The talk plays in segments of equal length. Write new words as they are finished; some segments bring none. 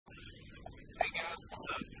guys, what's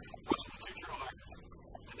up? Welcome to Future Life.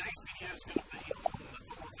 Today's video is going to be on the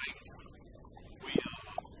Thor Vegas. We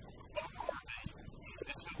bought the RV.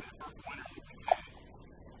 This is going to be the first winter that we've had.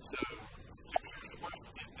 So, temperatures are supposed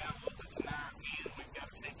to get down a little bit tonight, and we've got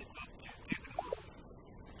to take it up to Camping World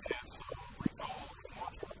to have some recall and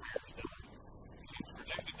market repairs done. It's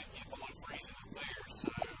projected to get below freezing up there,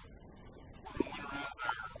 so we're going to winterize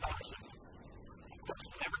our water system.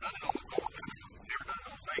 Never done it on the Thor. Never done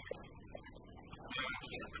it on Vegas.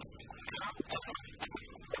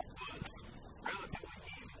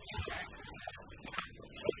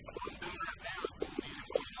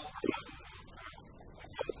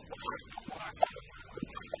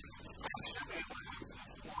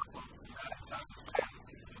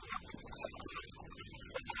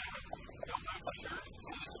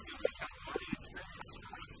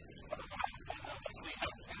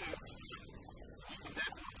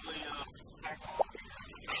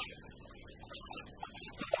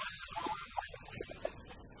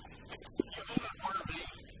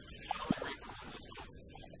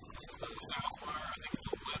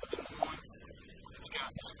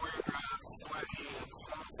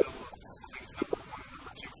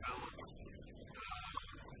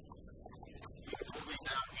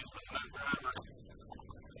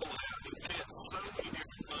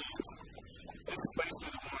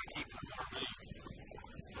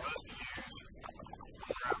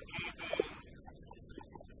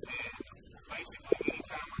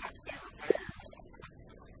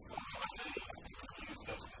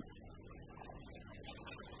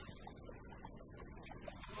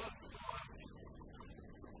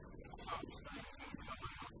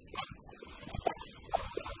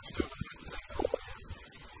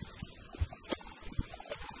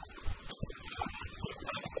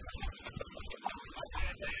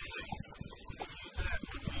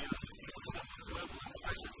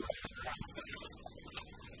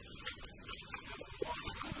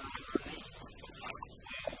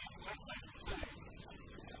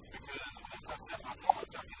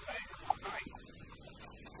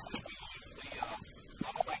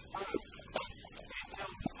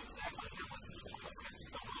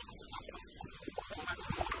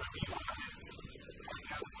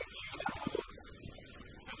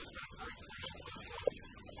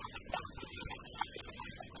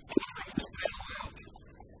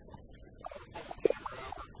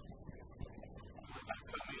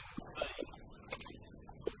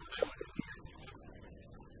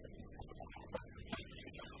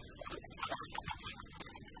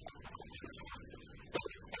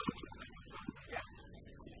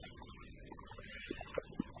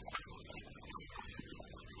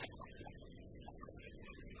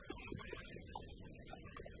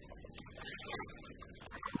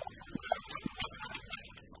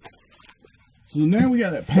 So now we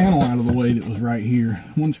got that panel out of the way that was right here.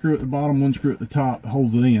 One screw at the bottom, one screw at the top that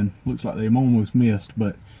holds it in. Looks like they've almost missed,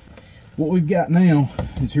 but what we've got now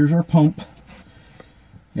is here's our pump.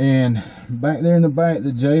 And back there in the back,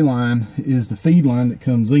 the J line is the feed line that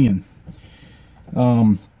comes in.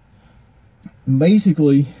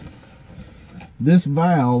 Basically, this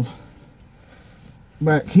valve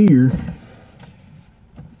back here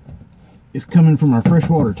is coming from our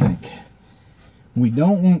freshwater tank. We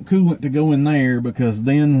don't want coolant to go in there because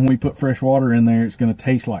then when we put fresh water in there, it's going to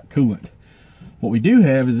taste like coolant. What we do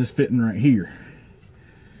have is this fitting right here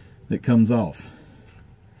that comes off.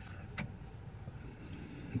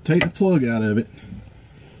 Take the plug out of it,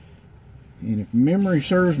 and if memory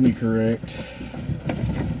serves me correct,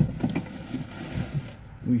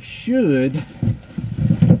 we should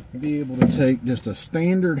be able to take just a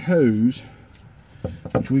standard hose,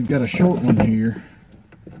 which we've got a short one here.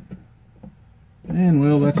 And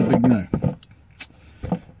well, that's a big no.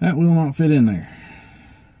 That will not fit in there.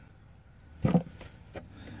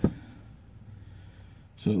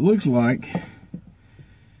 So it looks like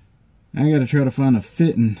I got to try to find a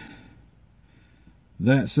fitting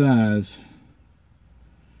that size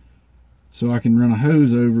so I can run a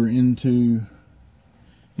hose over into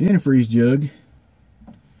the antifreeze jug,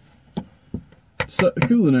 suck the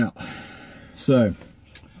coolant out. So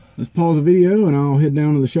let's pause the video and I'll head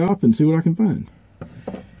down to the shop and see what I can find.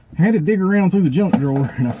 I had to dig around through the junk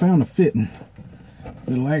drawer and I found a fitting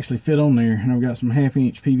that'll actually fit on there, and I've got some 1/2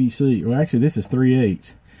 inch PVC. Well, actually this is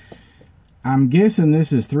 3/8. I'm guessing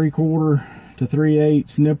this is 3/4 to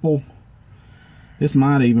 3/8 nipple. This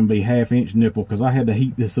might even be 1/2 inch nipple because I had to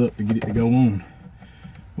heat this up to get it to go on.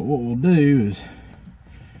 But what we'll do is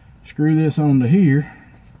screw this onto here.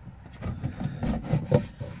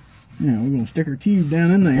 Now we're going to stick our tube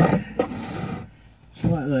down in there, just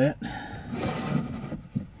like that,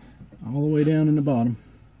 all the way down in the bottom.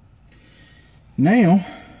 Now,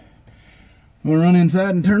 I'm going to run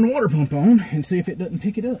inside and turn the water pump on and see if it doesn't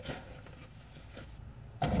pick it up.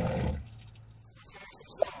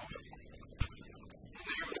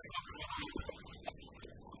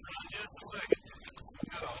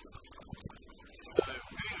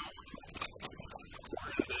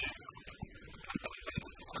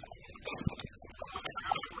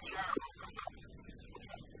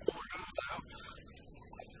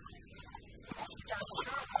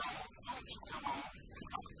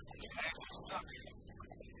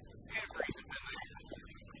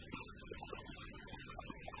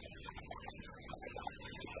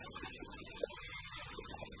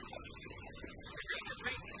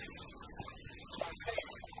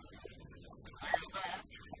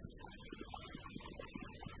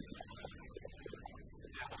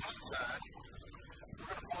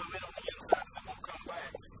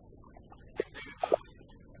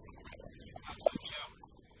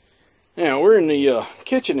 Now we're in the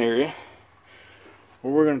kitchen area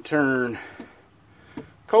where we're going to turn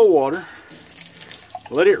cold water,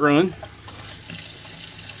 let it run.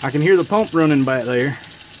 I can hear the pump running back there.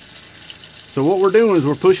 So what we're doing is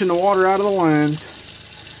we're pushing the water out of the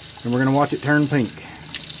lines and we're going to watch it turn pink.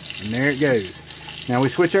 And there it goes. Now we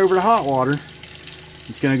switch over to hot water.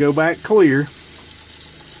 It's going to go back clear.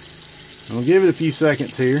 I'm going to give it a few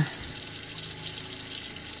seconds here.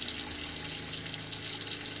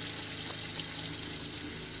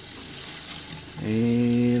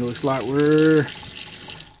 And it looks like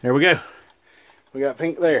there we go. We got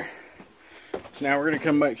pink there. So now we're going to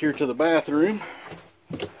come back here to the bathroom.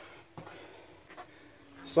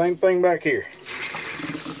 Same thing back here.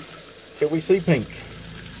 Till we see pink.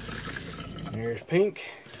 There's pink.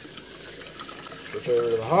 Switch over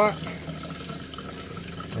to the hot.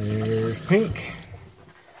 There's pink.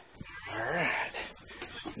 Alright.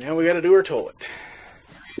 Now we got to do our toilet.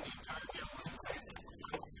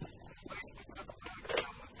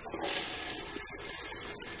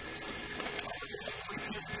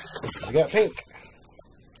 We got pink.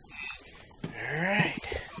 Alright.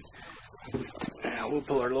 Now we'll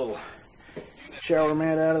pull our little shower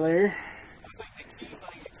mat out of there.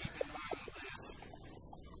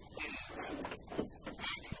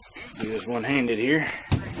 Do this one-handed here.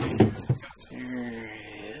 There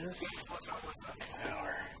it is.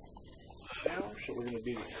 Our shower. So we're going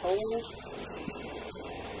to do cold.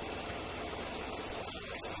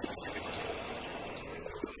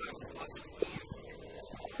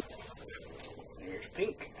 There's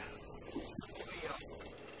pink.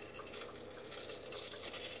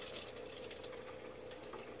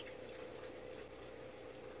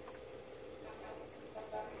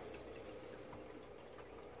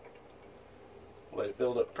 Let it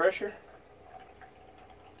build up pressure.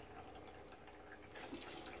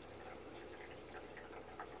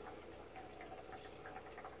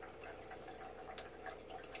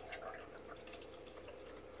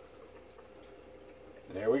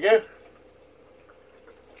 There we go.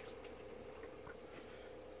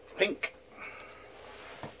 Pink.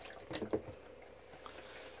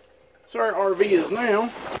 So our RV is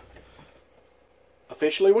now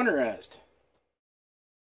officially winterized.